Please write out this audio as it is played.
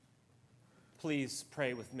Please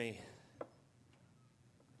pray with me.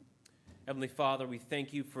 Heavenly Father, we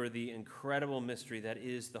thank you for the incredible mystery that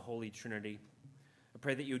is the Holy Trinity. I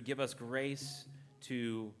pray that you would give us grace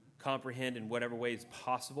to comprehend in whatever way is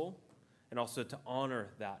possible and also to honor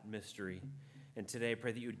that mystery. And today I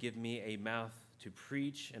pray that you would give me a mouth to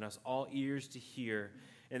preach and us all ears to hear.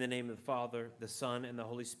 In the name of the Father, the Son, and the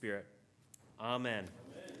Holy Spirit. Amen.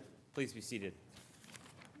 Amen. Please be seated.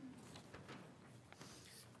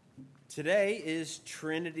 Today is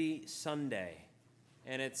Trinity Sunday,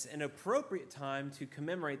 and it's an appropriate time to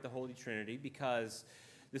commemorate the Holy Trinity because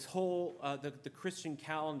this whole, the Christian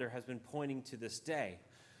calendar has been pointing to this day.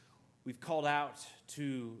 We've called out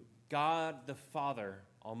to God the Father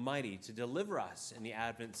Almighty to deliver us in the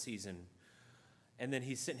Advent season. And then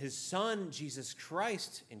he sent his Son, Jesus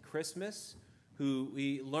Christ, in Christmas, who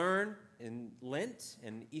we learn in Lent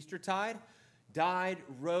and Eastertide, died,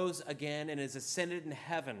 rose again, and is ascended in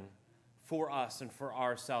heaven for us and for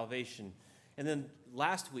our salvation. And then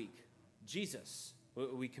last week, Jesus,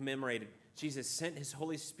 we commemorated, Jesus sent his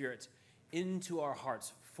Holy Spirit into our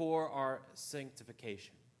hearts for our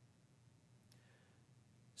sanctification.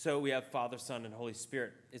 So we have Father, Son, and Holy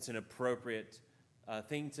Spirit. It's an appropriate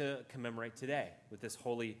thing to commemorate today with this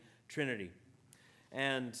Holy Trinity.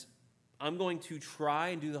 And I'm going to try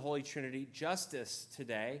and do the Holy Trinity justice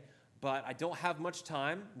today, but I don't have much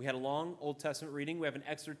time. We had a long Old Testament reading. We have an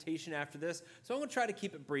exhortation after this. So I'm going to try to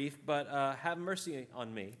keep it brief, but have mercy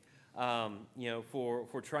on me,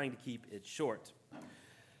 for trying to keep it short.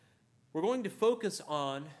 We're going to focus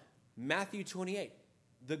on Matthew 28,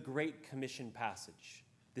 the Great Commission passage.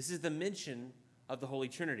 This is the mention of the Holy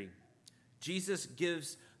Trinity. Jesus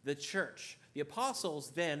gives the church, the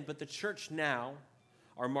apostles then, but the church now,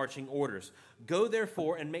 our marching orders. Go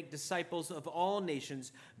therefore and make disciples of all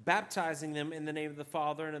nations, baptizing them in the name of the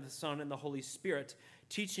Father and of the Son and the Holy Spirit,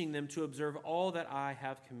 teaching them to observe all that I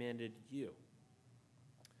have commanded you.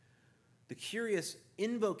 The curious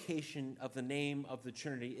invocation of the name of the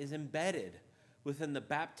Trinity is embedded within the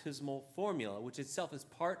baptismal formula, which itself is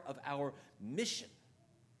part of our mission.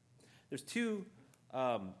 There's two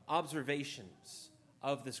observations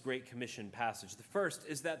of this Great Commission passage. The first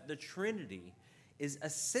is that the Trinity is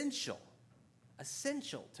essential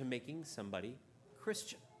to making somebody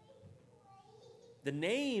Christian. The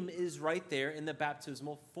name is right there in the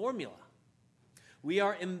baptismal formula. We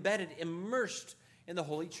are embedded, immersed in the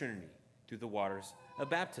Holy Trinity through the waters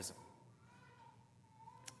of baptism.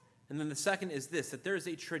 And then the second is this, that there is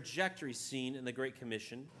a trajectory seen in the Great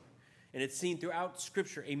Commission, and it's seen throughout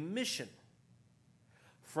Scripture, a mission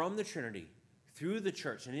from the Trinity through the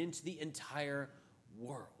church and into the entire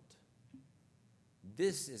world.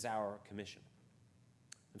 This is our commission.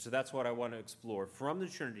 And so that's what I want to explore, from the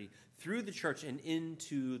Trinity through the church and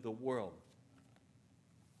into the world.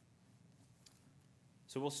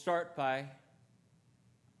 So we'll start by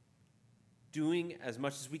doing as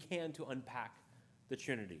much as we can to unpack the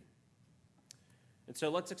Trinity. And so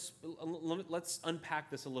let's unpack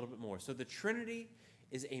this a little bit more. So the Trinity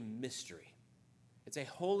is a mystery. It's a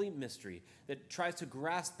holy mystery that tries to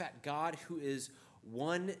grasp at God, who is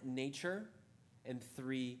one nature and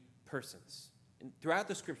three persons. And throughout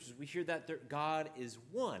the Scriptures, we hear that God is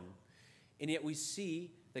one, and yet we see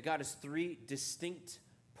that God is three distinct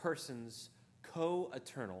persons,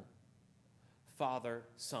 co-eternal: Father,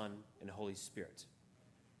 Son, and Holy Spirit.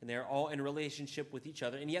 And they're all in relationship with each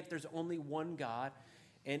other, and yet there's only one God,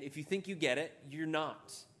 and if you think you get it, you're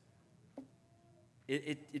not.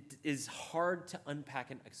 It is hard to unpack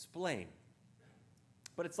and explain.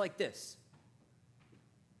 But it's like this.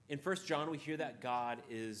 In 1 John, we hear that God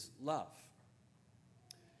is love.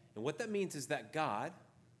 And what that means is that God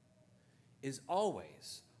is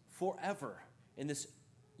always, forever, in this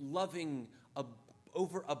loving,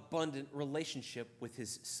 overabundant relationship with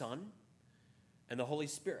his Son and the Holy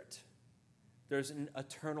Spirit. There's an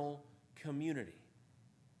eternal community.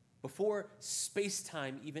 Before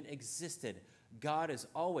space-time even existed, God is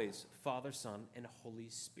always Father, Son, and Holy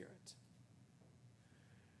Spirit.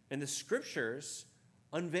 And the Scriptures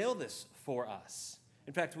unveil this for us.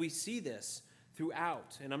 In fact, we see this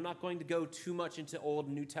throughout, and I'm not going to go too much into Old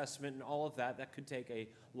and New Testament and all of that. That could take a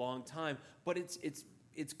long time, but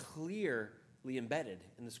it's clearly embedded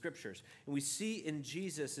in the Scriptures. And we see in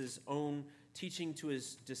Jesus' own teaching to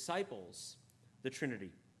his disciples the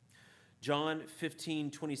Trinity. John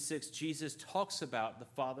 15:26, Jesus talks about the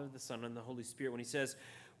Father, the Son, and the Holy Spirit when he says,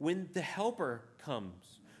 "When the Helper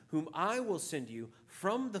comes, whom I will send you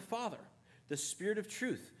from the Father, the Spirit of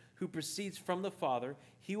truth, who proceeds from the Father,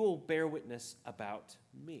 he will bear witness about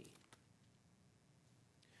me."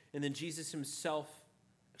 And then Jesus himself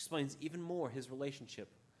explains even more his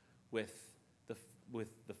relationship with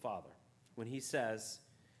with the Father. When he says,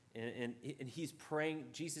 and he's praying,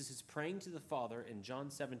 Jesus is praying to the Father in John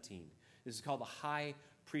 17. This is called the high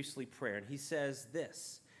priestly prayer. And he says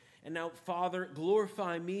this, "And now, Father,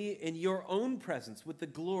 glorify me in your own presence with the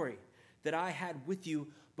glory that I had with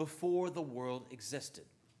you before the world existed."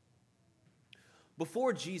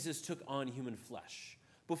 Before Jesus took on human flesh,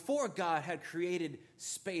 before God had created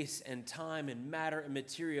space and time and matter and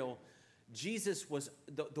material, Jesus was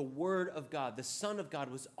the Word of God, the Son of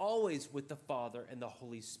God, was always with the Father and the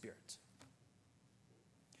Holy Spirit.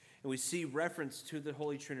 And we see reference to the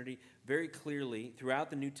Holy Trinity very clearly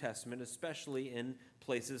throughout the New Testament, especially in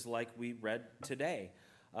places like we read today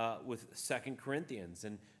with 2 Corinthians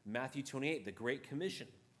and Matthew 28, the Great Commission.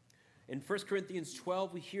 In 1 Corinthians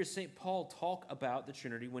 12, we hear St. Paul talk about the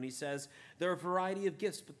Trinity when he says, "There are a variety of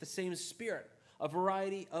gifts, but the same Spirit, a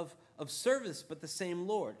variety of service, but the same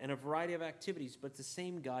Lord, and a variety of activities, but the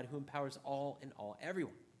same God who empowers all in all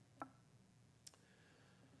everyone."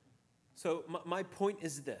 So my point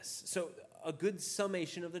is this. So a good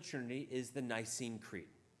summation of the Trinity is the Nicene Creed.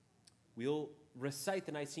 We'll recite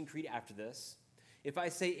the Nicene Creed after this. If I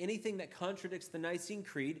say anything that contradicts the Nicene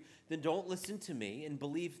Creed, then don't listen to me and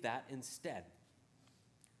believe that instead.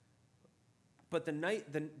 But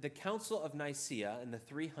the Council of Nicaea in the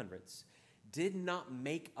 300s did not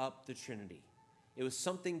make up the Trinity. It was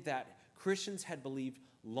something that Christians had believed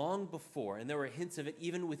long before, and there were hints of it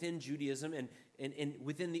even within Judaism and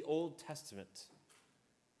within the Old Testament.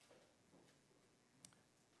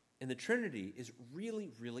 And the Trinity is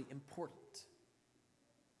really, really important.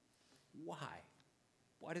 Why?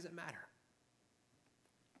 Why does it matter?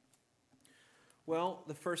 Well,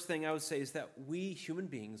 the first thing I would say is that we human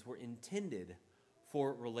beings were intended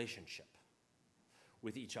for relationship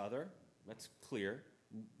with each other. That's clear.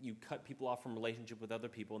 You cut people off from relationship with other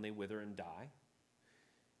people and they wither and die.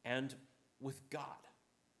 And with God.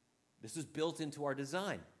 This is built into our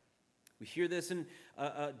design. We hear this in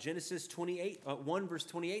Genesis 1 verse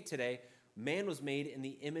 28 today. Man was made in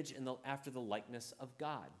the image and after the likeness of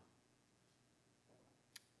God.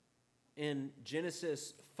 In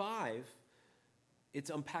Genesis 5, it's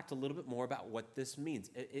unpacked a little bit more about what this means.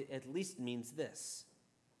 It at least means this.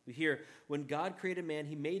 We hear, when God created man,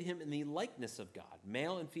 he made him in the likeness of God.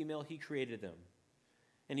 Male and female, he created them.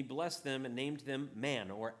 And he blessed them and named them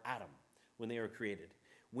man, or Adam, when they were created.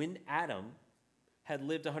 When Adam had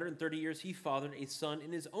lived 130 years, he fathered a son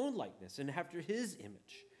in his own likeness and after his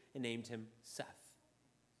image, and named him Seth.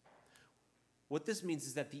 What this means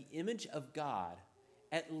is that the image of God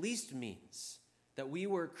at least means that we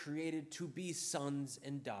were created to be sons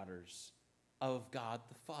and daughters of God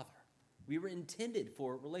the Father. We were intended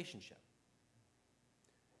for relationship.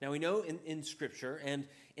 Now we know in Scripture and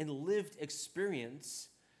in lived experience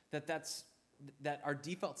that our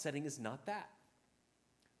default setting is not that.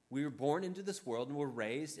 We were born into this world and we're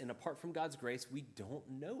raised, and apart from God's grace, we don't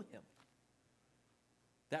know him.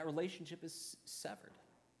 That relationship is severed.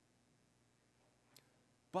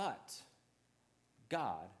 But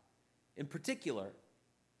God, in particular,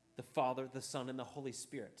 the Father, the Son, and the Holy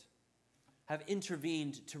Spirit, have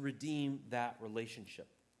intervened to redeem that relationship.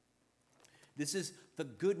 This is the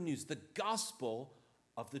good news, the gospel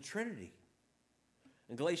of the Trinity.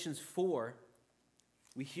 In Galatians 4,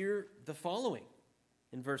 we hear the following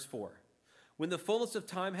in verse 4. When the fullness of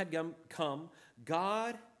time had come,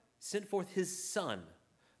 God sent forth his Son,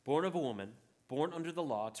 born of a woman, born under the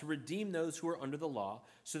law, to redeem those who are under the law,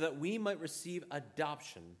 so that we might receive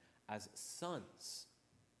adoption as sons.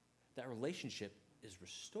 That relationship is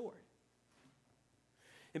restored.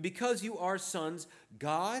 And because you are sons,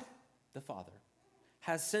 God, the Father,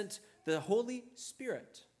 has sent the Holy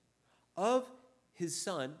Spirit of his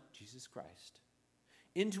Son, Jesus Christ,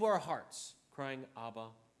 into our hearts, crying, Abba,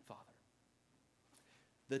 Father.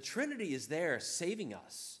 The Trinity is there saving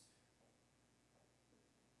us.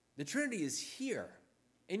 The Trinity is here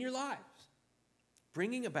in your lives,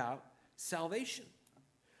 bringing about salvation.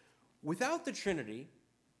 Without the Trinity,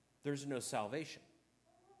 there's no salvation.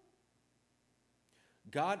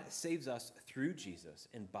 God saves us through Jesus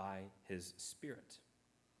and by his Spirit.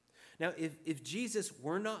 Now, if Jesus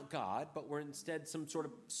were not God, but were instead some sort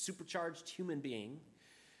of supercharged human being,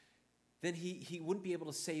 then he wouldn't be able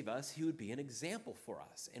to save us. He would be an example for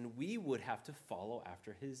us, and we would have to follow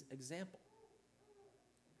after his example.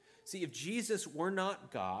 See, if Jesus were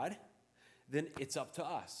not God, then it's up to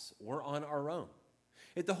us. We're on our own.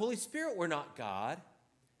 If the Holy Spirit were not God,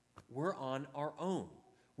 we're on our own.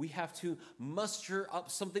 We have to muster up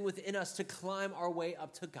something within us to climb our way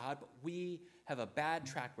up to God, but we have a bad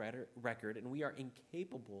track record, and we are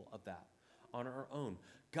incapable of that on our own.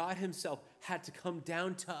 God himself had to come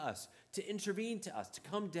down to us, to intervene to us, to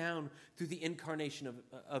come down through the incarnation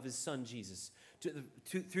of his son Jesus,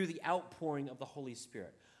 through the outpouring of the Holy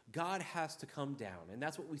Spirit. God has to come down, and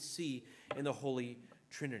that's what we see in the Holy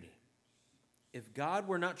Trinity. If God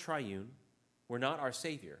were not triune, were not our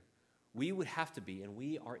Savior, we would have to be, and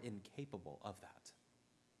we are incapable of that.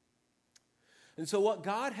 And so what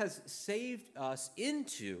God has saved us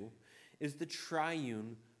into is the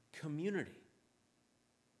triune community.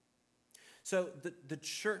 So the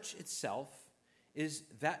church itself is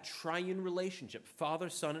that triune relationship, Father,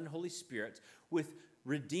 Son, and Holy Spirit, with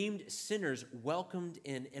redeemed sinners welcomed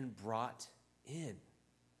in and brought in.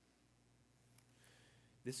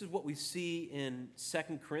 This is what we see in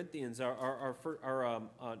 2 Corinthians, our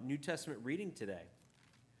New Testament reading today.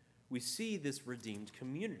 We see this redeemed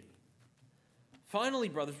community. Finally,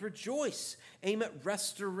 brothers, rejoice, aim at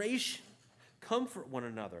restoration, comfort one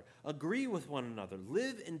another, agree with one another,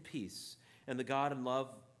 live in peace, and the God of love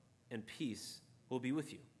and peace will be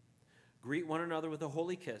with you. Greet one another with a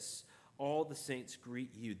holy kiss. All the saints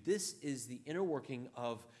greet you. This is the inner working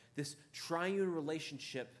of this triune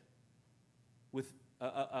relationship with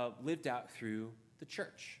lived out through the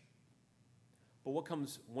church. But what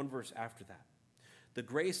comes one verse after that? The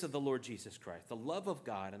grace of the Lord Jesus Christ, the love of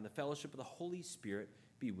God, and the fellowship of the Holy Spirit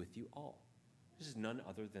be with you all. This is none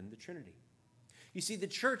other than the Trinity. You see, the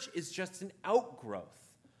church is just an outgrowth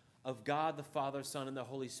of God, the Father, Son, and the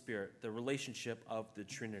Holy Spirit, the relationship of the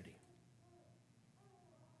Trinity.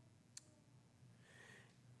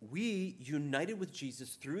 We, united with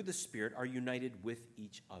Jesus through the Spirit, are united with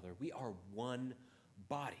each other. We are one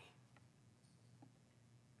body.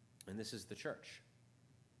 And this is the church.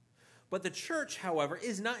 But the church, however,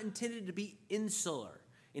 is not intended to be insular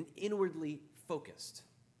and inwardly focused,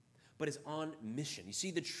 but is on mission. You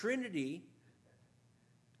see, the Trinity,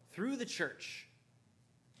 through the church,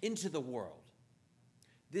 into the world.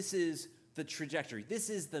 This is the trajectory. This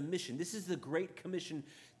is the mission. This is the Great Commission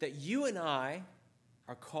that you and I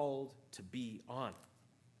are called to be on.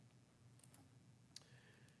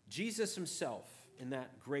 Jesus himself, in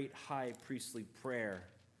that great high priestly prayer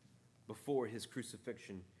before his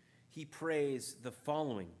crucifixion, he prays the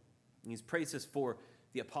following. And he prays this for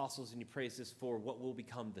the apostles, and he prays this for what will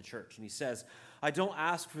become the church. And he says, I don't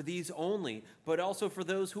ask for these only, but also for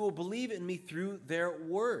those who will believe in me through their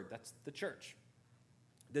word. That's the church.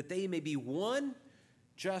 That they may be one,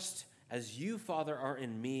 just as you, Father, are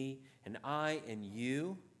in me, and I in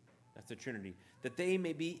you. That's the Trinity. That they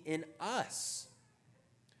may be in us,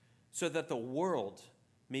 so that the world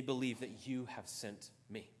may believe that you have sent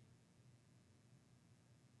me.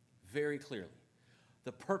 Very clearly,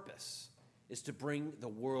 the purpose is to bring the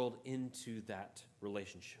world into that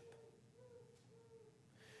relationship.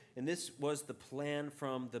 And this was the plan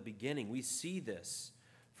from the beginning. We see this,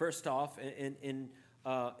 first off, in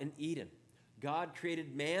Eden. God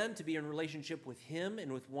created man to be in relationship with him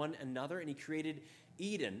and with one another, and he created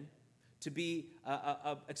Eden to be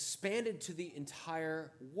expanded to the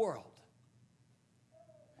entire world.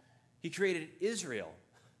 He created Israel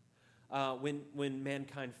when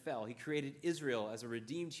mankind fell. He created Israel as a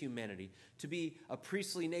redeemed humanity to be a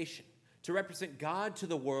priestly nation, to represent God to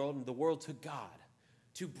the world and the world to God,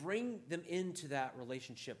 to bring them into that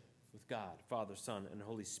relationship with God, Father, Son, and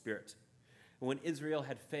Holy Spirit. And when Israel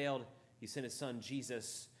had failed, he sent his son,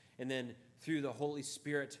 Jesus, and then through the Holy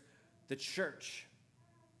Spirit, the church,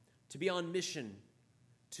 to be on mission,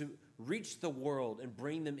 to reach the world and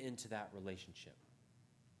bring them into that relationship.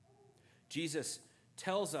 Jesus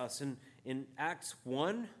tells us in Acts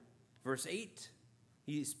 1, verse 8,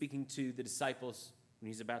 he is speaking to the disciples when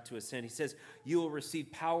he's about to ascend. He says, you will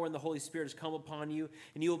receive power when the Holy Spirit has come upon you,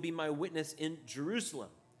 and you will be my witness in Jerusalem.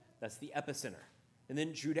 That's the epicenter. And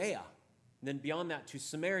then Judea. And then beyond that to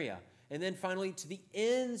Samaria. And then finally to the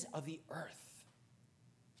ends of the earth.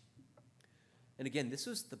 And again, this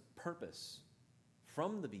was the purpose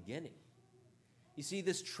from the beginning. You see,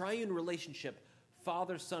 this triune relationship,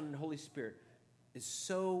 Father, Son, and Holy Spirit, is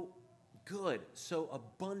so good, so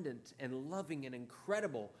abundant and loving and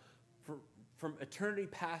incredible from eternity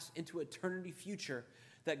past into eternity future,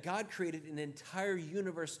 that God created an entire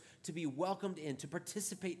universe to be welcomed in, to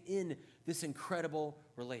participate in this incredible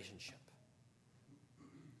relationship.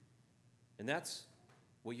 And that's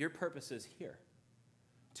what your purpose is here,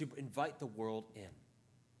 to invite the world in.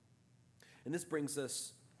 And this brings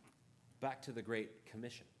us back to the Great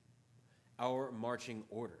Commission, our marching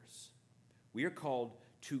orders. We are called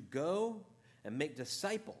to go and make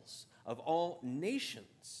disciples of all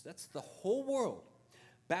nations. That's the whole world.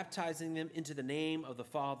 Baptizing them into the name of the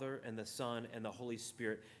Father and the Son and the Holy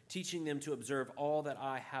Spirit, teaching them to observe all that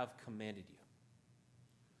I have commanded you.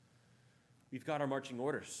 we've got our marching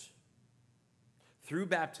orders. Through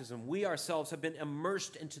baptism, we ourselves have been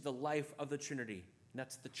immersed into the life of the Trinity, and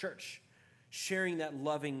that's the church, sharing that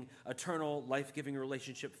loving, eternal, life-giving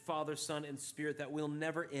relationship, Father, Son, and Spirit that will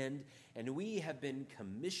never end, and we have been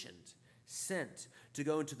commissioned, sent to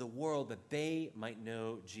go into the world that they might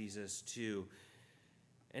know Jesus too.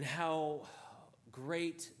 And how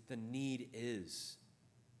great the need is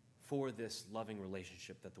for this loving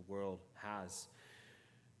relationship that the world has.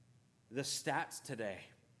 The stats today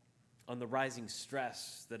on the rising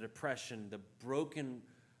stress, the depression, the broken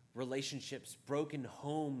relationships, broken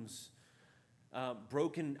homes,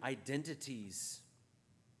 broken identities.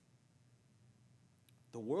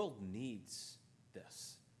 The world needs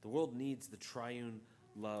this. The world needs the triune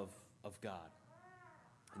love of God.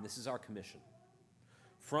 And this is our commission.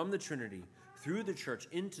 From the Trinity, through the church,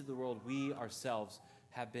 into the world, we ourselves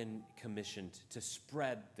have been commissioned to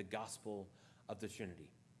spread the gospel of the Trinity.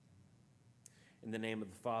 In the name of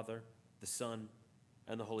the Father, the Son,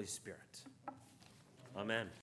 and the Holy Spirit. Amen.